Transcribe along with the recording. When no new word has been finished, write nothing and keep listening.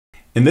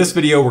In this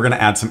video, we're going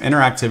to add some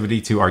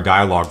interactivity to our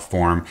dialog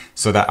form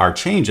so that our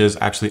changes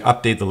actually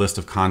update the list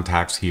of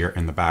contacts here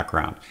in the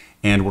background.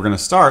 And we're going to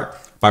start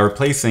by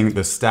replacing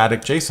the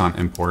static JSON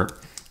import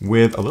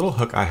with a little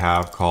hook I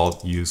have called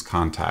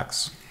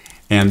useContacts.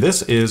 And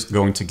this is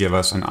going to give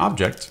us an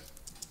object.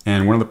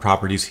 And one of the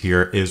properties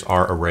here is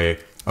our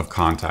array of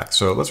contacts.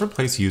 So let's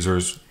replace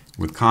users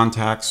with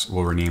contacts.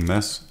 We'll rename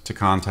this to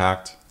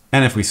contact.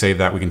 And if we save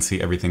that, we can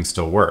see everything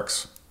still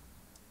works.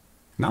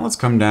 Now let's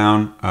come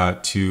down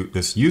to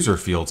this user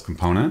fields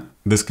component.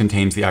 This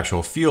contains the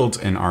actual fields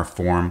in our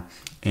form.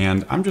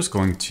 And I'm just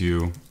going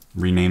to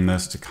rename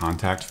this to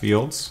contact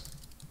fields.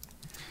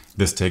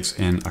 This takes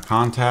in a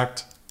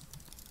contact.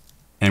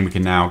 And we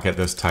can now get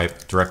this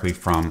type directly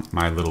from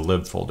my little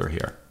lib folder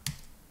here.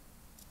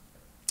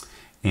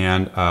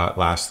 And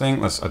last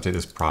thing, let's update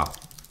this prop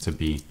to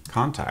be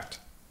contact.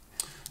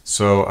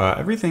 So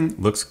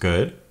everything looks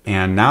good.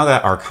 And now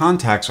that our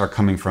contacts are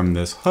coming from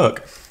this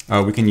hook,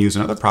 we can use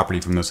another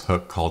property from this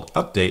hook called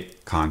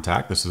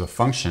updateContact. This is a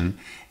function,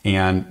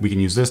 and we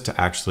can use this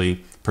to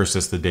actually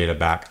persist the data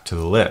back to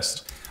the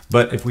list.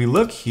 But if we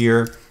look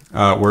here,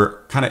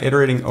 we're kind of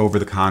iterating over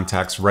the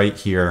contacts right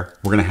here.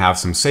 We're going to have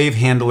some save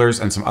handlers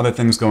and some other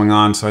things going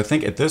on. So I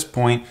think at this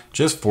point,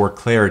 just for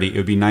clarity, it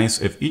would be nice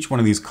if each one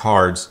of these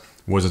cards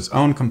was its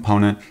own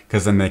component,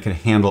 because then they could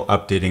handle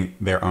updating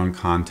their own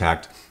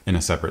contact in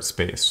a separate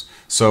space.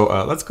 So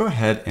let's go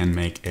ahead and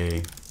make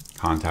a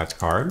contact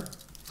card.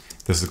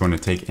 This is going to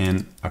take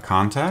in a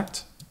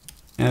contact,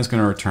 and it's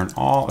going to return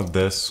all of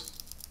this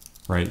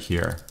right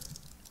here.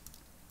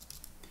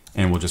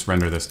 And we'll just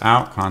render this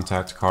out,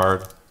 contact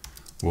card.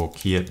 We'll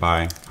key it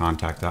by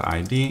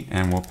contact.id,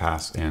 and we'll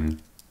pass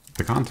in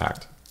the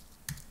contact.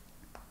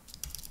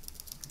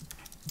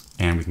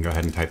 And we can go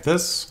ahead and type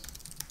this.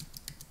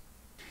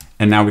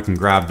 And now we can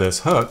grab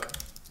this hook,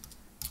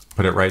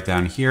 put it right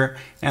down here,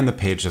 and the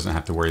page doesn't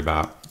have to worry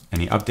about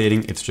any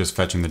updating. It's just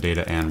fetching the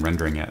data and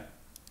rendering it.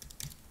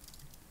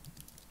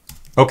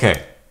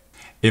 Okay,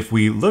 if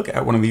we look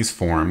at one of these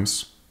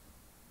forms,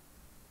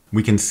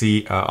 we can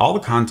see all the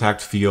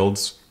contact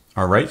fields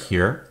are right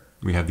here.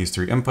 We have these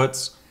three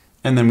inputs,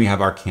 and then we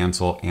have our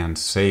cancel and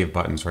save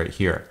buttons right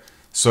here.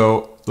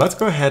 So let's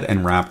go ahead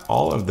and wrap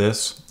all of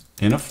this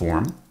in a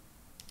form,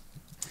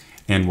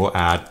 and we'll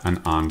add an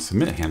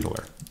onSubmit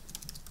handler.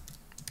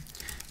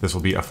 This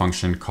will be a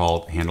function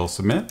called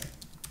handleSubmit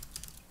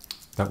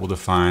that we'll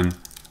define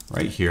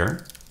right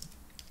here.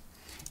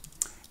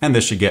 And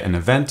this should get an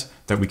event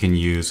that we can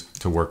use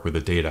to work with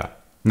the data.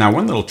 Now,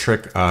 one little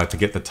trick to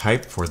get the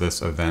type for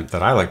this event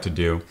that I like to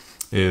do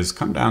is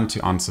come down to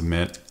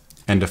onSubmit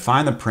and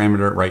define the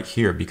parameter right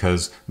here,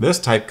 because this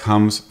type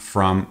comes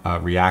from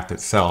React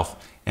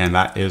itself, and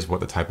that is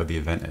what the type of the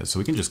event is. So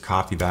we can just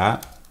copy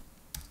that,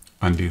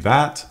 undo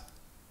that,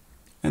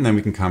 and then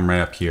we can come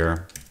right up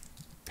here,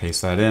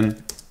 paste that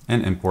in,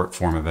 and import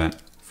form event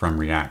from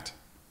React.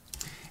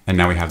 And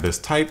now we have this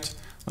typed.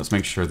 Let's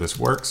make sure this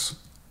works.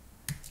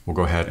 We'll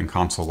go ahead and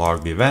console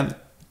log the event,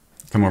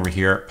 come over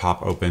here,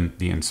 pop open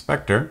the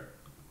inspector.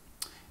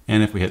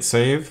 And if we hit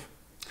save,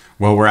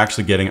 well, we're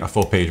actually getting a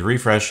full page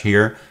refresh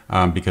here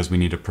because we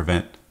need to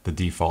prevent the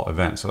default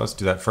event. So let's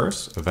do that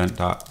first,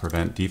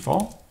 event.prevent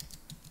default.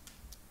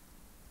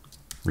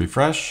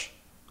 Refresh.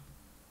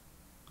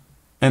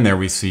 And there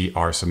we see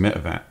our submit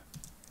event.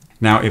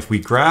 Now, if we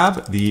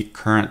grab the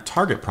current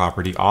target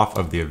property off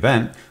of the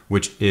event,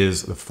 which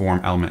is the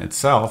form element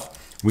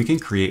itself, we can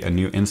create a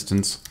new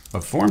instance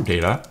of form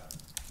data.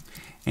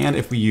 And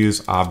if we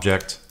use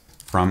object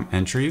from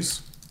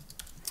entries,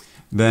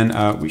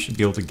 then we should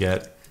be able to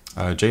get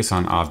a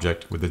JSON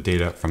object with the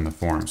data from the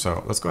form.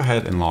 So let's go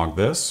ahead and log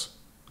this.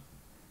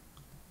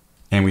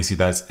 And we see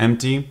that it's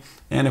empty.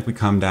 And if we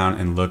come down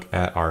and look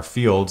at our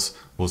fields,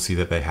 we'll see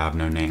that they have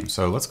no name.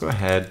 So let's go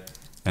ahead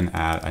and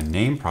add a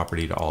name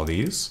property to all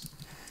these.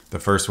 The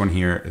first one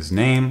here is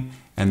name,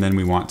 and then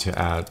we want to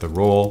add the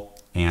role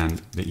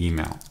and the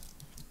email.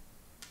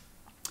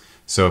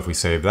 So if we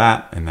save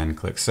that and then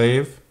click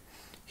save,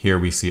 here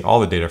we see all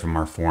the data from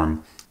our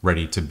form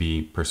ready to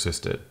be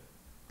persisted.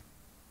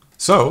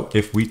 So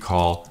if we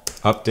call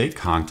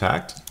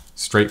updateContact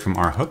straight from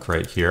our hook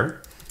right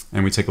here,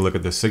 and we take a look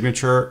at the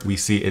signature, we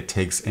see it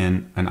takes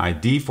in an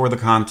ID for the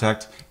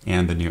contact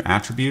and the new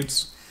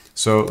attributes.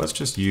 So let's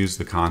just use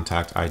the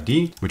contact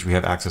ID, which we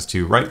have access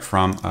to right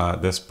from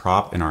this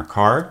prop in our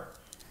card.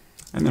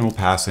 And then we'll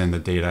pass in the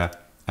data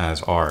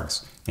as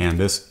args. And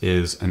this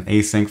is an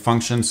async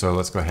function. So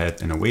let's go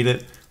ahead and await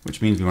it,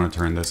 which means we want to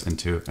turn this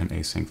into an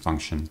async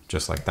function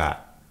just like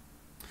that.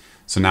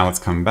 So now let's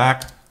come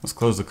back. Let's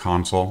close the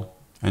console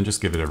and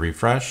just give it a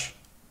refresh.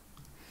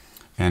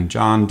 And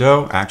John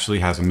Doe actually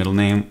has a middle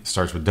name,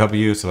 starts with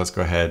W. So let's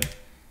go ahead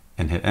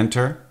and hit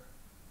enter.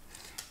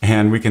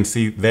 And we can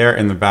see there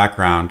in the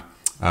background,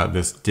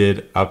 this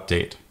did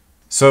update.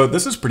 So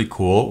this is pretty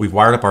cool. We've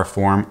wired up our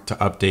form to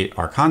update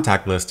our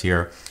contact list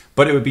here,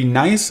 but it would be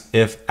nice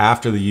if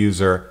after the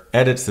user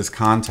edits this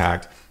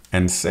contact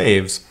and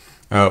saves,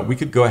 we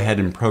could go ahead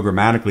and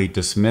programmatically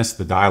dismiss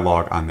the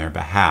dialog on their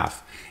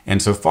behalf.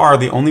 And so far,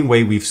 the only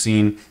way we've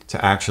seen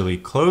to actually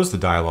close the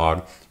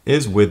dialog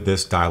is with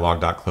this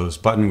dialog.close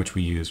button, which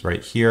we use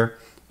right here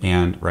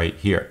and right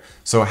here.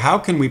 So how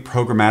can we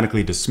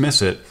programmatically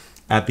dismiss it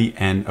at the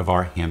end of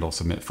our handle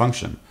submit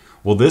function?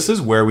 Well, this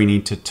is where we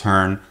need to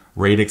turn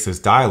Radix's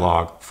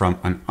dialog from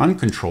an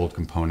uncontrolled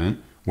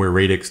component, where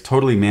Radix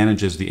totally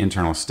manages the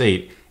internal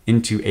state,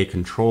 into a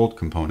controlled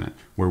component,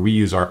 where we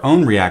use our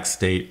own React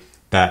state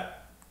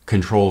that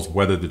controls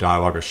whether the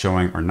dialog is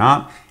showing or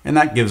not, and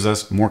that gives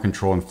us more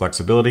control and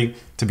flexibility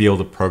to be able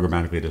to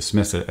programmatically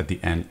dismiss it at the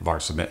end of our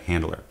submit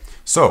handler.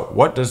 So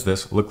what does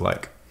this look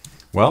like?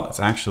 Well, it's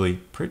actually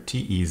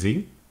pretty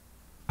easy.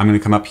 I'm going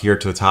to come up here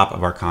to the top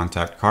of our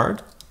contact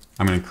card.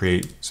 I'm going to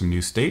create some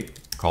new state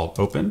called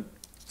open,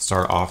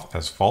 start off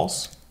as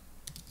false.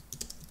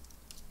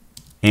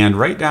 And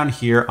right down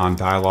here on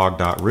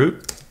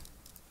dialog.root,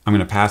 I'm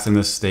going to pass in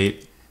this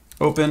state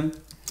open,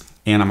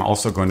 and I'm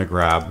also going to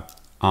grab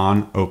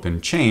on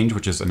open change,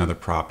 which is another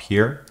prop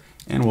here,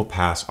 and we'll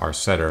pass our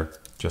setter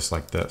just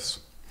like this.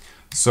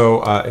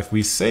 So if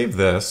we save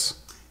this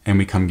and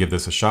we come give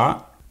this a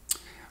shot,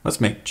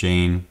 let's make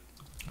Jane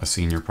a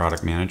senior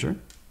product manager.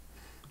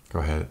 Go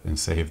ahead and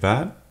save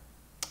that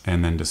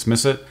and then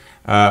dismiss it.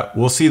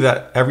 We'll see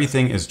that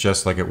everything is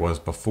just like it was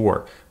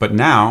before. But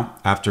now,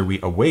 after we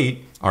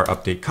await our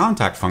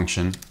updateContact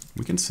function,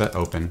 we can set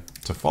open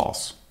to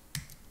false.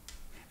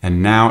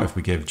 And now if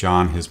we give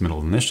John his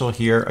middle initial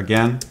here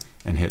again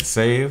and hit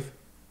save,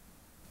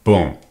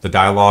 boom, the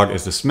dialog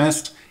is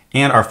dismissed,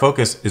 and our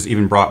focus is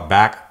even brought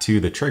back to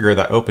the trigger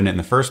that opened it in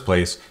the first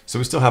place. So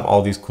we still have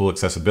all these cool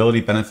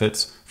accessibility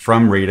benefits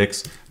from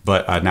Radix,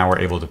 but now we're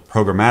able to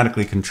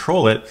programmatically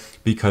control it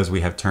because we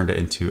have turned it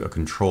into a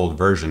controlled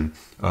version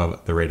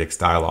of the Radix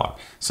dialog.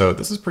 So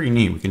this is pretty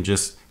neat. We can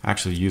just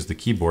actually use the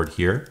keyboard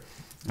here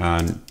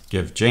and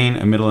give Jane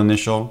a middle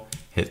initial,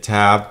 hit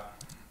tab.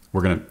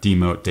 We're going to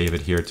demote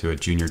David here to a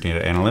junior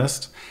data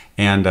analyst,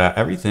 and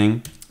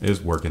everything is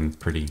working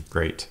pretty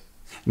great.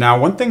 Now,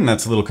 one thing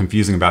that's a little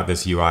confusing about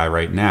this UI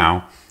right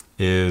now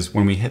is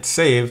when we hit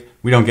save,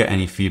 we don't get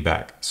any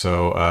feedback.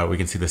 So we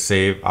can see the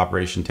save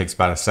operation takes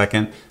about a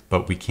second,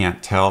 but we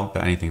can't tell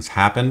that anything's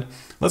happened.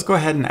 Let's go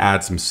ahead and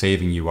add some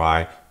saving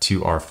UI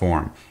to our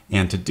form.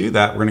 And to do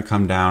that, we're going to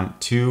come down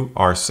to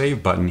our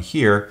save button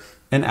here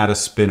and add a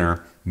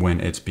spinner when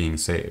it's being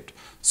saved.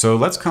 So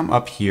let's come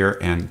up here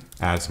and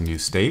add some new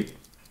state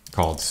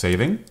called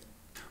saving.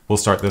 We'll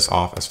start this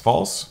off as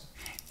false.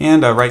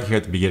 And right here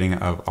at the beginning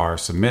of our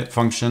submit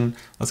function,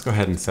 let's go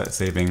ahead and set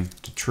saving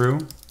to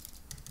true.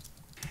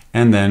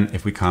 And then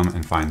if we come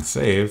and find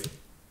save,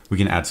 we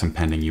can add some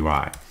pending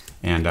UI.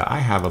 And I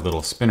have a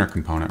little spinner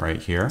component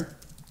right here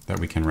that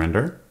we can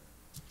render.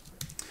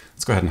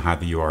 Let's go ahead and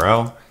hide the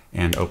URL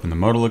and open the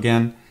modal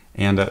again.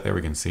 And there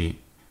we can see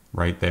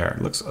right there.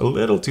 It looks a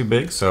little too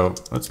big, so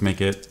let's make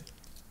it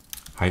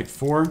height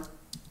 4.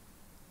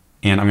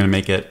 And I'm going to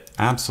make it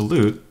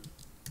absolute.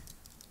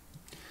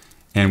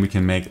 And we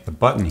can make the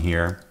button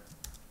here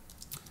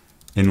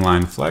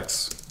inline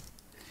flex.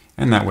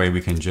 And that way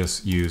we can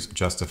just use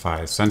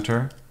justify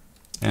center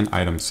and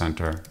item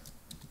center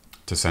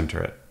to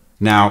center it.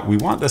 Now we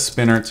want the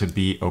spinner to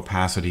be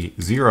opacity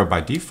 0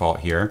 by default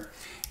here.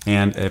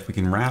 And if we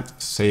can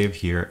wrap save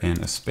here in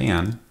a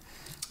span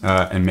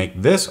and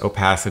make this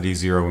opacity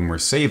 0 when we're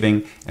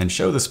saving and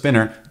show the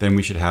spinner, then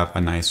we should have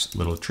a nice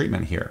little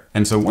treatment here.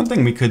 And so one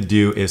thing we could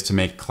do is to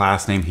make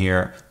class name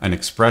here an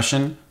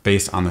expression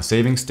based on the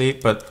saving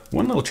state. But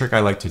one little trick I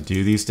like to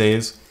do these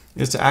days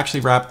is to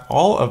actually wrap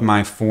all of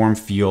my form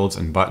fields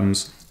and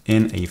buttons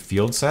in a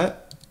field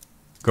set.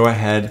 Go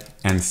ahead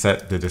and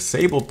set the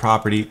disabled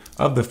property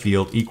of the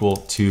field equal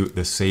to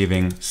the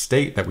saving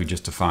state that we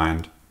just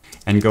defined.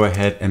 And go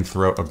ahead and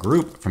throw a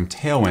group from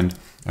Tailwind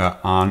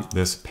on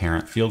this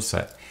parent field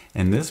set.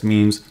 And this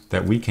means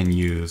that we can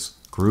use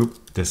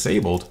group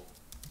disabled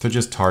to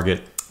just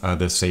target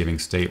the saving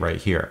state right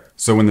here.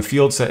 So when the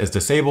field set is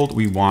disabled,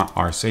 we want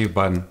our save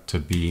button to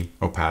be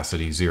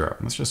opacity 0.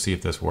 Let's just see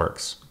if this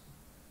works.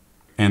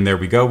 And there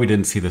we go. We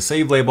didn't see the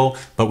save label,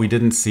 but we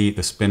didn't see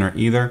the spinner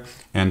either.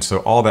 And so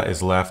all that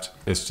is left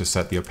is to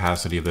set the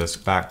opacity of this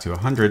back to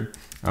 100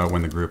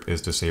 when the group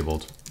is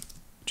disabled,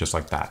 just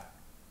like that.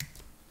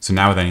 So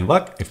now with any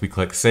luck, if we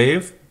click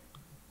save,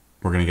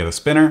 we're going to get a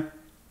spinner,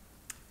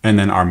 and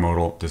then our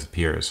modal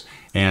disappears.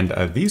 And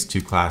these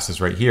two classes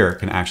right here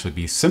can actually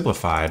be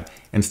simplified.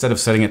 Instead of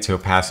setting it to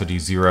opacity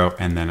 0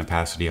 and then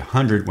opacity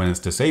 100 when it's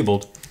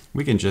disabled,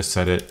 we can just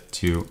set it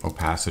to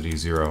opacity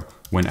 0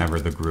 whenever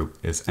the group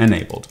is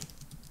enabled.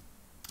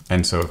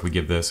 And so if we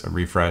give this a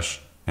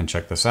refresh and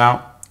check this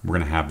out, we're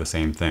going to have the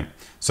same thing.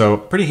 So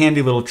pretty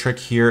handy little trick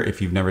here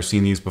if you've never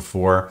seen these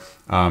before,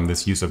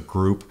 this use of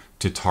group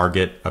to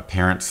target a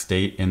parent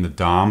state in the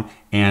DOM.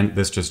 And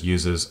this just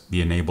uses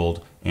the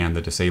enabled and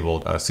the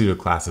disabled pseudo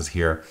classes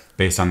here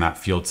based on that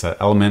field set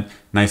element.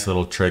 Nice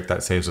little trick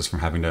that saves us from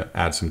having to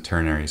add some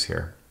ternaries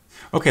here.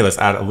 Okay, let's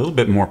add a little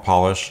bit more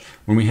polish.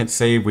 When we hit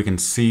save, we can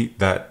see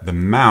that the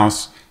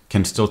mouse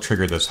can still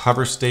trigger this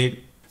hover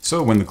state.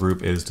 So when the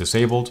group is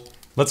disabled,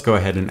 let's go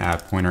ahead and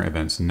add pointer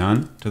events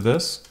none to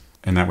this.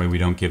 and that way we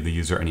don't give the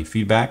user any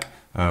feedback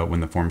when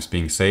the form's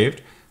being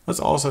saved. Let's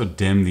also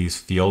dim these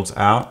fields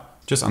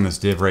out just on this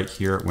div right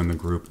here when the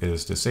group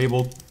is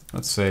disabled.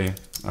 Let's say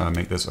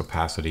make this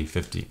opacity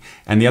 50.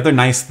 And the other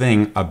nice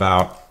thing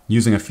about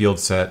using a field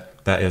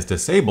set that is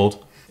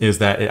disabled is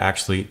that it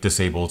actually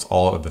disables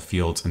all of the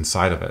fields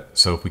inside of it.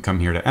 So if we come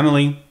here to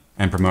Emily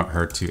and promote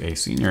her to a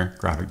senior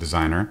graphic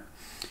designer,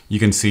 you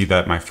can see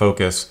that my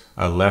focus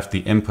left the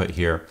input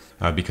here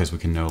because we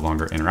can no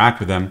longer interact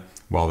with them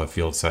while the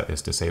field set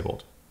is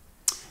disabled.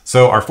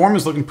 So our form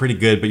is looking pretty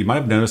good, but you might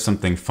have noticed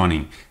something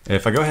funny.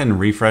 If I go ahead and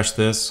refresh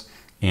this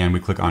and we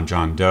click on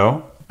John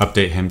Doe,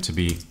 update him to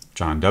be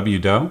John W.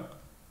 Doe,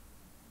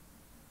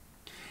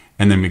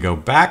 and then we go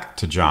back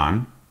to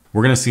John,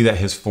 we're going to see that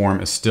his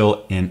form is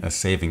still in a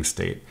saving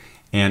state.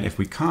 And if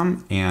we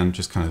come and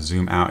just kind of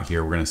zoom out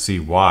here, we're going to see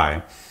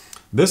why.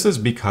 This is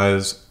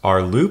because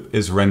our loop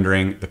is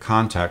rendering the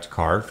contact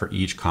card for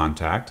each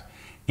contact,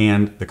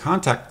 and the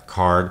contact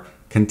card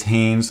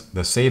contains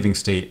the saving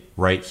state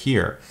right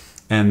here.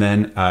 And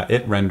then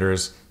it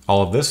renders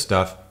all of this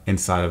stuff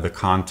inside of the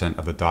content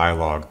of the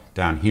dialog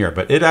down here.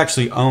 But it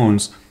actually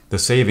owns the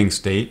saving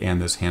state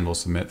and this handle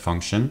submit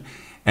function.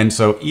 And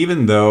so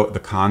even though the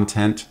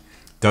content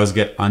does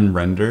get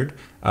unrendered,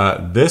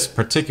 this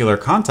particular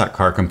contact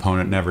card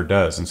component never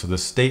does. And so the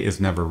state is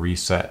never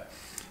reset.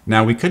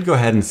 Now we could go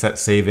ahead and set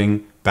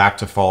saving back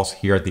to false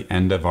here at the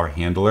end of our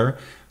handler,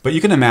 but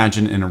you can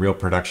imagine in a real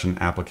production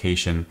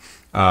application,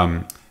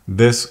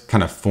 this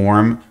kind of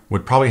form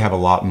would probably have a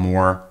lot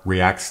more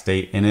React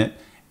state in it,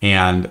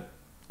 and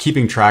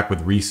keeping track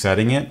with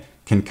resetting it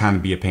can kind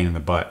of be a pain in the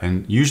butt.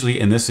 And usually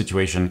in this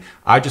situation,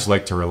 I just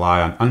like to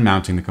rely on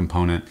unmounting the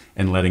component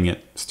and letting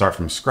it start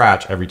from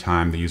scratch every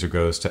time the user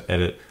goes to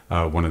edit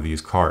one of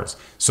these cards.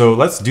 So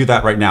let's do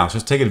that right now. So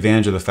just take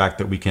advantage of the fact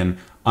that we can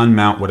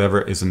unmount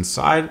whatever is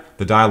inside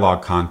the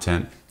dialog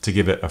content to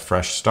give it a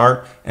fresh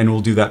start. And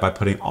we'll do that by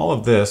putting all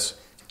of this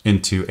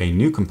into a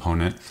new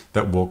component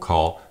that we'll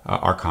call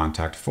our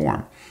contact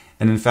form.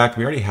 And in fact,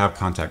 we already have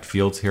contact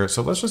fields here.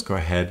 So let's just go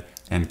ahead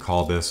and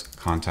call this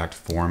contact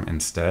form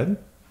instead.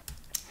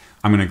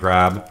 I'm going to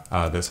grab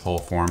this whole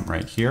form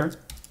right here,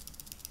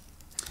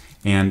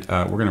 and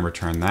we're going to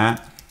return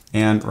that.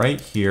 And right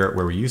here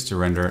where we used to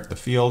render the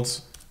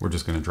fields, we're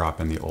just going to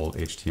drop in the old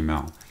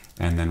HTML.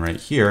 And then right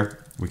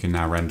here, we can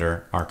now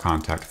render our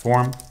contact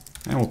form,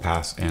 and we'll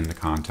pass in the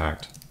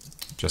contact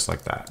just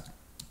like that.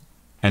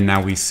 And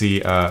now we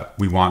see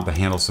we want the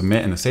handle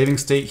submit and the saving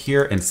state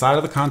here inside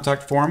of the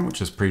contact form,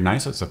 which is pretty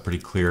nice. It's a pretty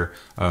clear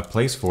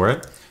place for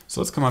it.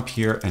 So let's come up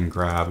here and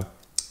grab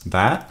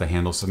that, the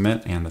handle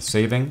submit and the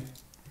saving,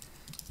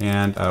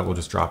 and we'll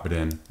just drop it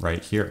in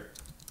right here.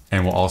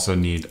 And we'll also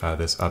need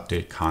this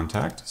update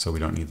contact, so we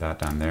don't need that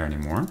down there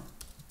anymore.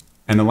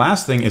 And the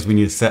last thing is we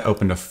need to set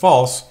open to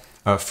false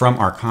from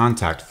our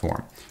contact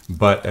form.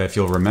 But if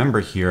you'll remember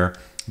here,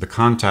 the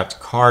contact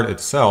card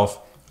itself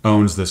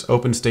owns this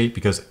open state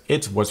because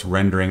it's what's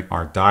rendering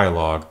our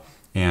dialog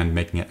and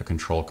making it a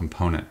control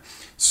component.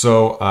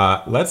 So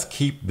let's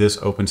keep this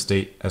open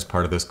state as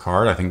part of this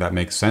card. I think that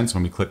makes sense.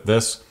 When we click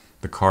this,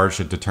 the card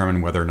should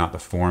determine whether or not the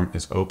form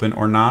is open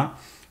or not.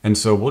 And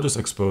so we'll just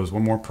expose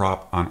one more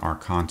prop on our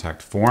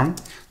contact form.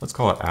 Let's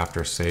call it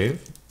after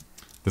save.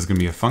 This is going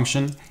to be a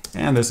function,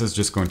 and this is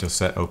just going to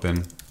set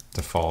open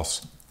to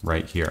false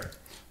right here.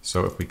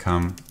 So if we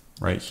come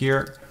right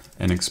here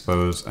and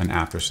expose an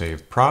after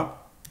save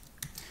prop,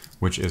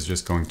 which is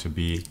just going to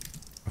be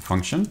a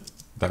function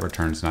that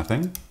returns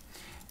nothing,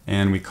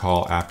 and we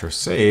call after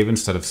save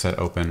instead of set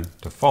open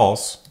to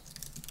false,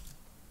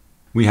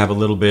 we have a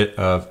little bit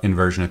of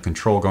inversion of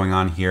control going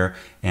on here,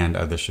 and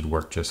this should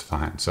work just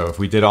fine. So if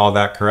we did all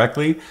that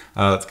correctly,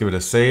 let's give it a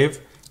save,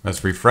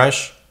 let's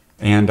refresh,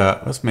 and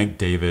let's make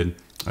David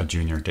a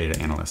junior data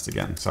analyst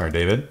again. Sorry,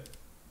 David.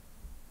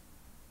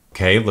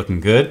 Okay, looking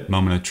good.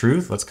 Moment of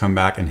truth. Let's come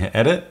back and hit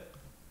edit.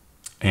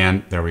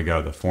 And there we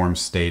go, the form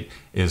state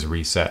is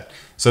reset.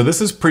 So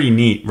this is pretty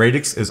neat.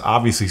 Radix is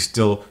obviously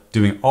still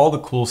doing all the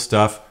cool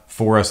stuff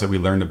for us that we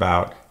learned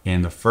about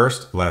in the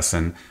first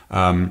lesson.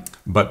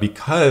 But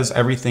because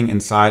everything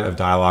inside of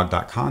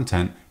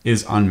dialog.content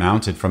is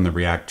unmounted from the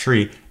React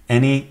tree,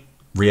 any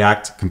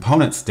React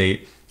component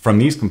state from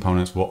these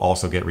components will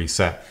also get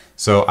reset.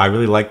 So I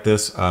really like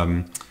this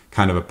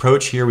kind of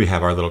approach here. We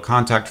have our little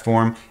contact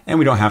form, and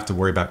we don't have to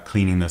worry about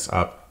cleaning this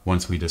up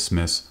once we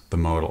dismiss the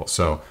modal.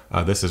 So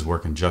this is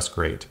working just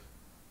great.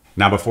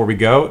 Now, before we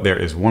go, there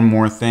is one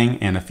more thing,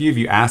 and a few of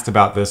you asked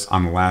about this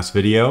on the last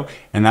video,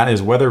 and that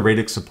is whether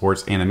Radix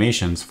supports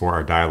animations for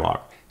our dialog.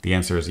 The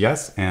answer is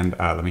yes, and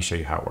let me show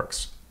you how it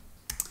works.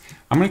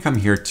 I'm going to come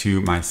here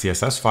to my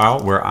CSS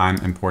file where I'm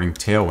importing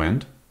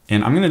Tailwind,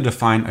 and I'm going to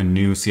define a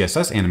new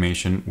CSS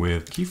animation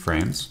with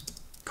keyframes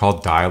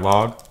called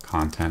dialog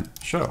content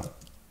show.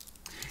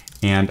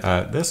 And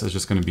this is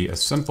just going to be a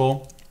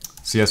simple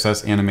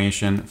CSS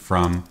animation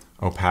from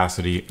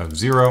opacity of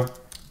 0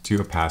 to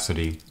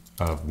opacity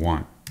of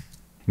 1.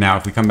 Now,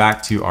 if we come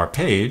back to our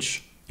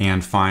page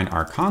and find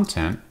our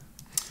content,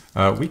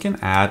 we can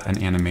add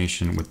an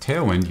animation with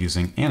Tailwind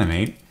using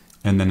Animate,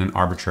 and then an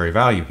arbitrary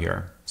value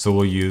here. So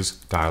we'll use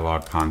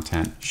dialog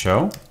content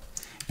show,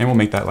 and we'll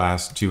make that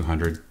last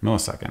 200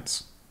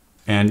 milliseconds.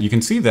 And you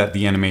can see that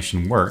the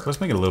animation worked.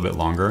 Let's make it a little bit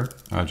longer,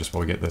 just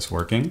while we get this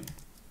working.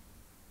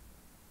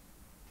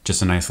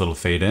 Just a nice little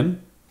fade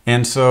in.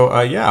 And so,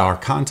 yeah, our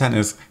content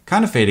is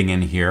kind of fading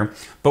in here,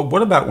 but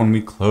what about when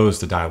we close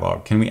the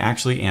dialog? Can we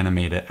actually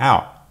animate it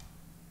out?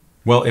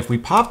 Well, if we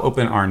pop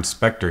open our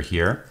inspector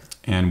here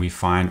and we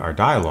find our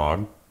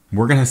dialog,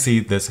 we're gonna see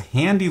this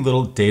handy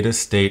little data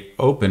state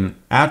open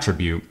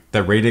attribute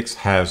that Radix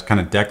has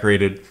kind of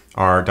decorated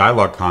our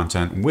dialog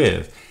content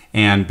with.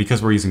 And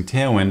because we're using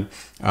Tailwind,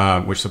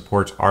 which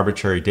supports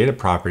arbitrary data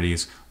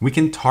properties, we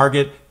can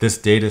target this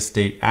data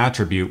state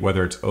attribute,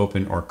 whether it's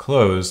open or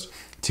closed,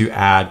 to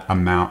add a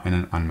mount and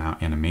an unmount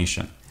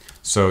animation.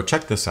 So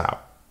check this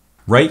out.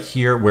 Right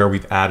here where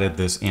we've added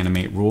this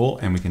animate rule,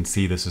 and we can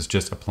see this is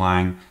just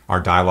applying our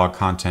dialog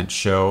content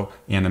show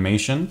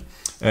animation.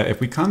 If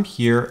we come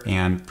here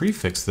and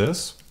prefix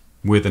this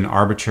with an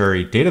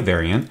arbitrary data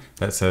variant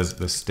that says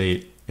the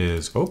state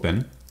is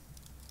open,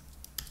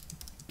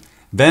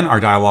 then our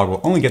dialog will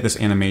only get this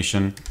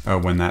animation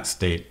when that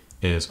state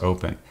is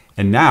open.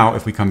 And now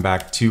if we come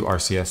back to our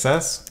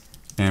CSS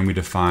and we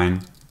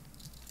define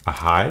a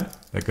hide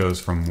that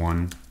goes from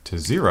 1 to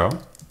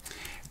 0,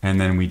 and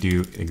then we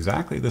do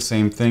exactly the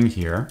same thing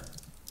here,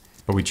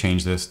 but we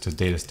change this to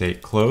data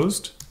state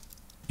closed,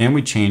 and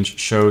we change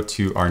show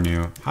to our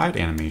new hide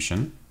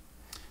animation.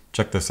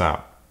 Check this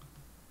out.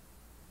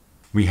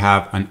 We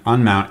have an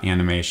unmount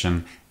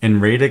animation,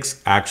 and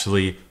Radix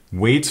actually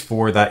waits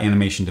for that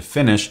animation to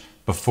finish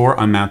before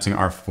unmounting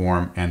our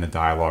form and the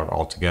dialog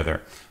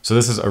altogether. So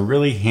this is a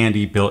really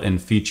handy built-in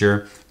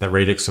feature that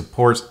Radix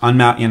supports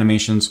unmount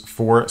animations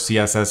for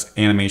CSS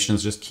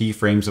animations, just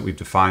keyframes that we've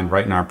defined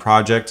right in our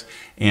project.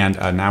 And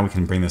now we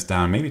can bring this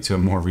down maybe to a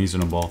more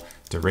reasonable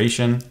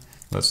duration,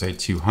 let's say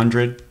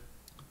 200.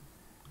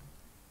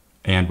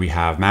 And we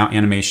have mount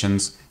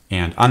animations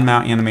and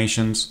unmount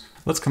animations.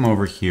 Let's come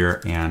over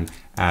here and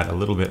add a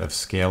little bit of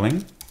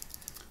scaling.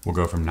 We'll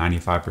go from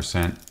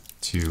 95%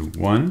 to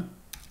 1.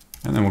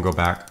 And then we'll go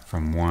back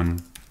from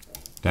 1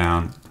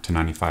 down to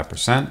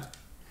 95%.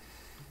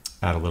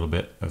 Add a little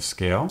bit of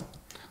scale.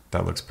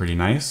 That looks pretty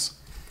nice.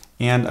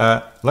 And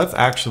let's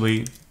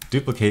actually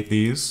duplicate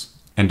these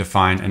and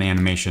define an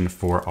animation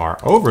for our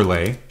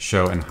overlay,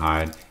 show and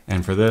hide.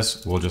 And for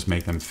this, we'll just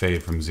make them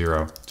fade from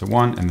 0 to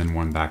 1 and then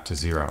 1 back to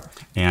 0.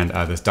 And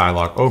this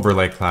dialog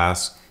overlay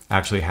class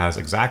actually has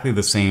exactly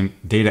the same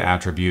data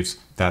attributes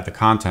that the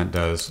content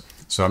does.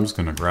 So I'm just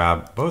going to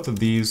grab both of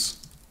these,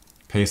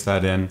 paste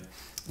that in.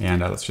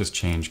 And let's just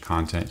change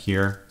content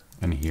here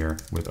and here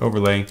with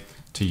overlay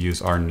to use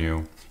our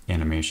new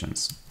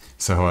animations.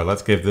 So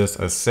let's give this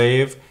a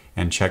save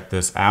and check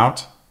this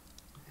out.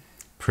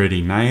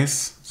 Pretty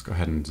nice. Let's go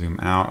ahead and zoom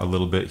out a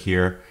little bit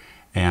here.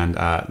 And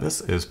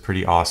this is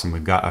pretty awesome.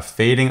 We've got a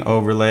fading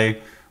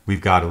overlay. We've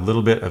got a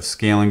little bit of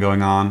scaling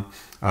going on.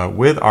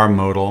 With our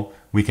modal,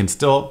 we can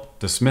still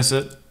dismiss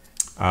it.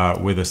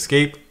 With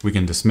escape, we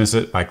can dismiss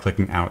it by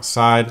clicking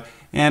outside.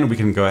 And we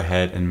can go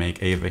ahead and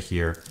make Ava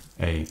here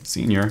a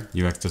senior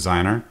UX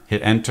designer,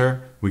 hit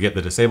enter, we get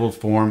the disabled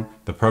form,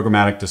 the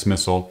programmatic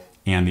dismissal,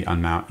 and the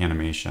unmount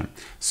animation.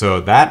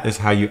 So that is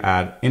how you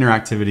add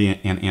interactivity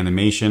and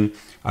animation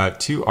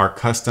to our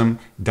custom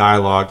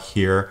dialog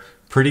here.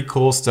 Pretty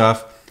cool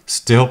stuff,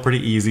 still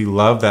pretty easy.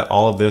 Love that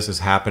all of this is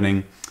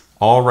happening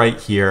all right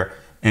here.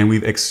 And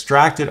we've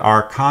extracted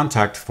our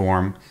contact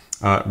form,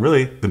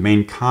 really the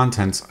main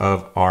contents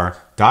of our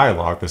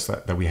dialog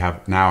that we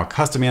have now a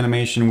custom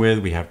animation with,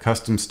 we have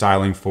custom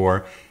styling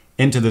for,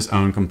 into this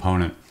own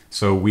component.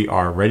 So we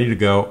are ready to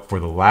go for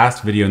the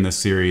last video in this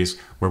series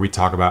where we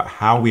talk about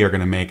how we are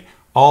going to make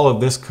all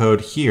of this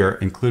code here,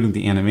 including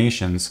the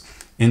animations,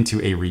 into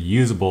a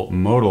reusable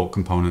modal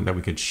component that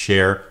we could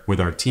share with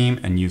our team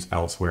and use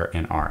elsewhere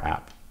in our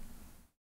app.